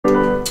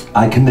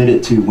I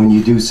committed to, when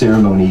you do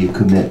ceremony, you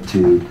commit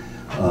to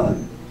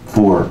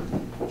 4.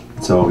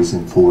 It's always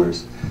in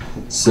 4s.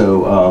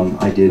 So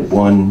I did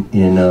one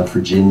in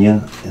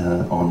Virginia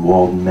on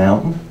Walden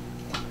Mountain,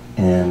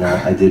 and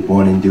I did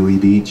one in Dewey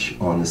Beach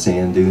on the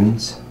sand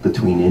dunes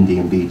between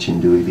Indian Beach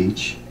and Dewey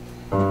Beach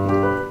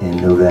in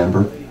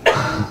November.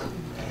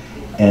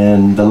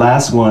 And the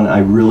last one I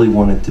really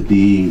wanted to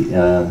be,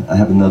 I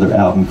have another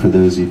album for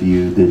those of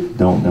you that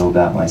don't know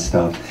about my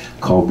stuff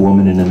called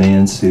Woman in a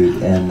Man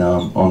Suit, and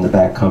on the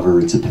back cover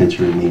it's a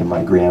picture of me and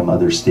my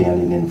grandmother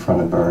standing in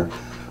front of our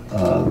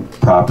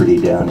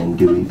property down in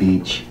Dewey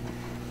Beach.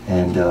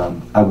 And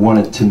I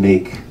wanted to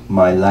make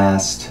my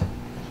last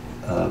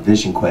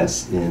vision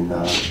quest in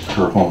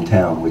her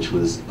hometown, which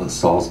was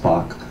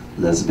Salzbach,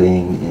 Les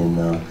Bains in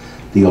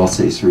the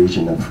Alsace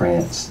region of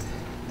France.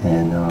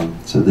 And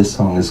so this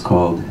song is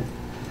called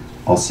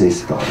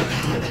Alsace Daughter.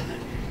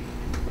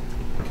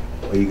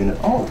 Are you gonna,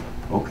 oh,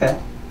 okay.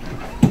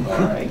 All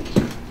right.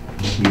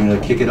 You gonna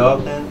kick it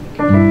off then?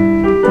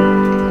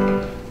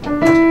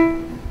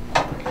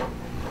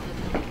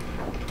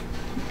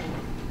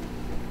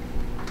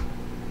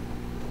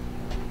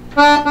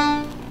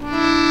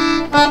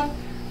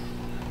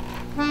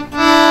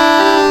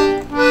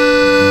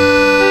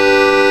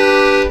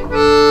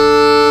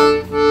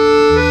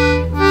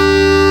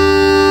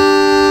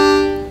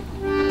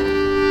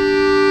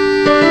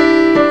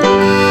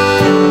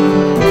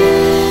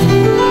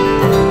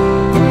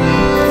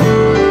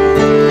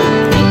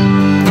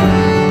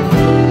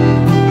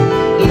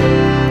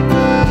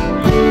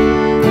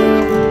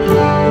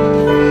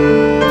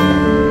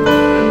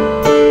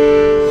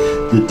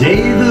 The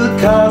day the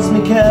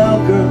cosmic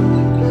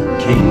cowgirl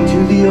came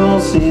to the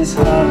Alsace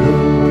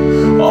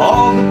hollow,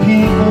 all the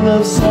people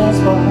of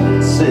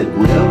Salzbach said,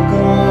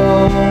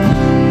 welcome,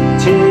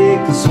 take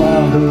a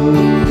swallow.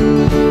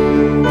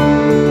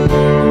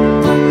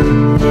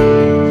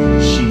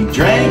 She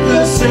drank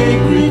the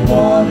sacred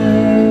water,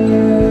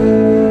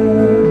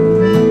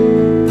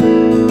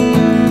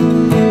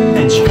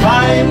 and she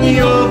climbed the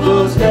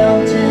Obos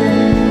mountain,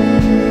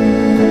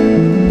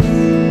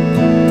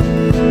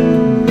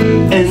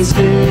 and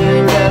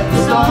stared at the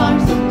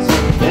stars,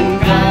 and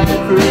cried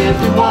for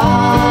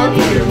everyone,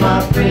 hear my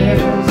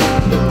prayers,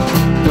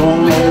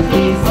 don't let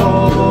me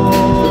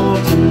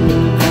falter.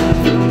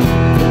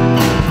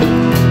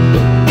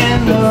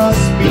 And the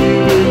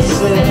Spirit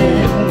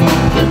said,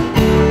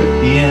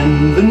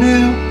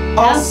 bienvenue,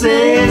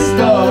 Alsace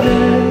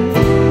daughter.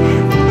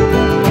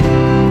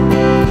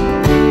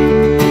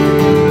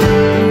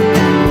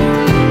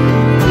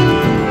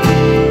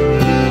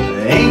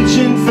 The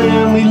ancient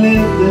family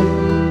lived there,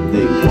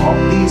 they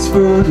walked these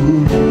fertile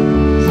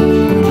lands.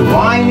 The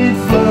wine had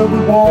flowed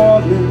with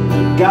water,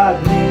 God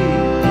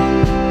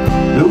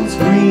made those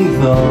green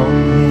thumb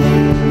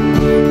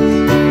hands.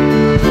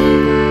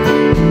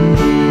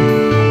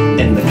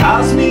 And the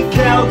cosmic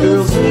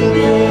cowgirl stood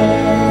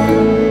there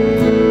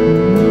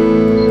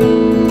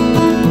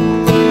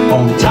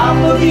on the top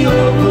of the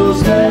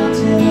Obos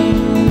mountain,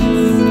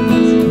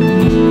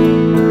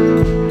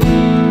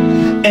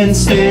 and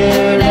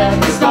stared at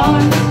the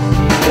stars,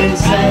 and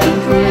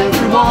sang for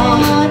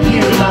everyone,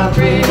 hear my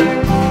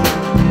prayers,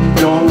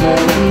 don't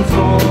let me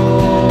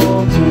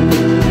falter.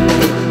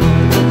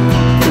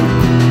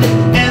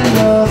 And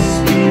the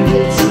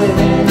Spirit said,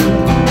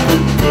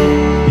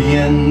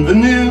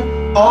 bienvenue,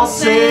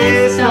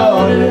 Alsace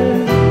daughter.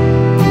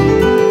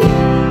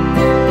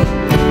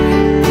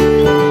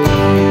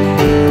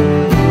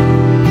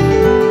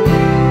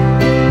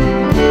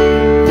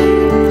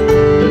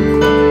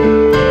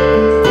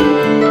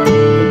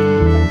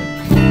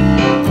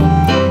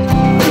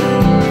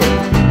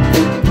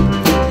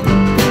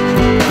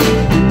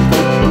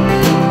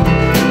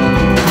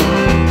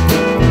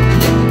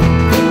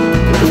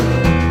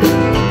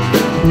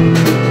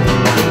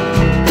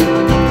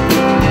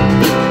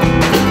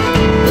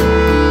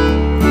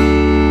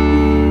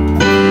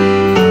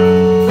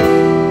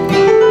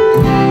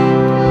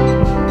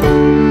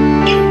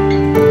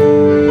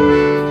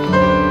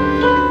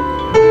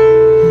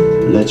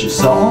 Let your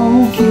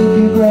song keep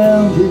you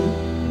grounded,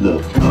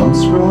 love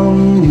comes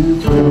from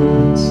new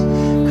friends.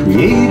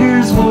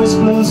 Creator's voice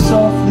blows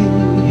softly,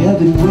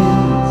 heaven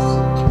wills,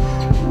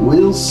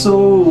 will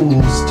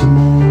souls to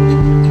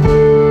mourn.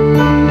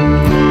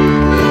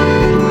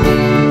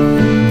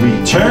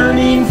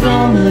 Returning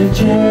from a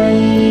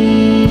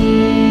journey,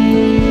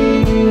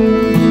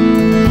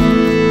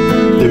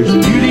 there's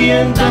beauty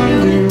and thunder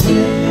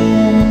within.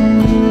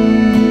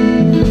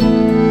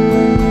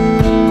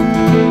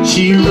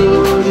 She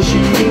rode a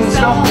shooting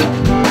star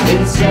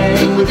and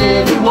sang with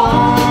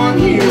everyone,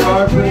 hear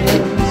our prayers,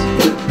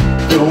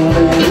 don't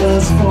let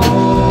us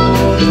fall.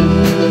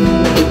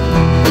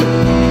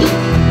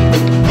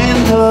 And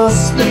the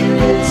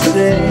Spirit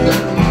said,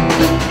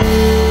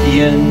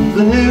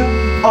 bienvenue,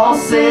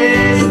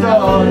 Alsace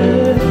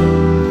daughter.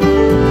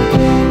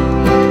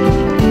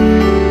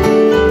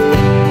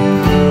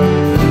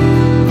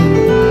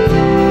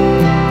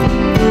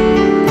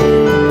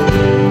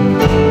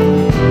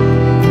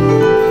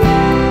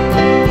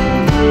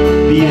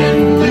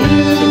 Bienvenue.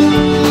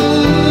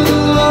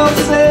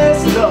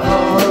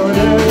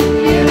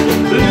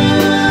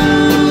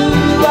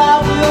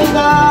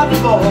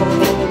 door.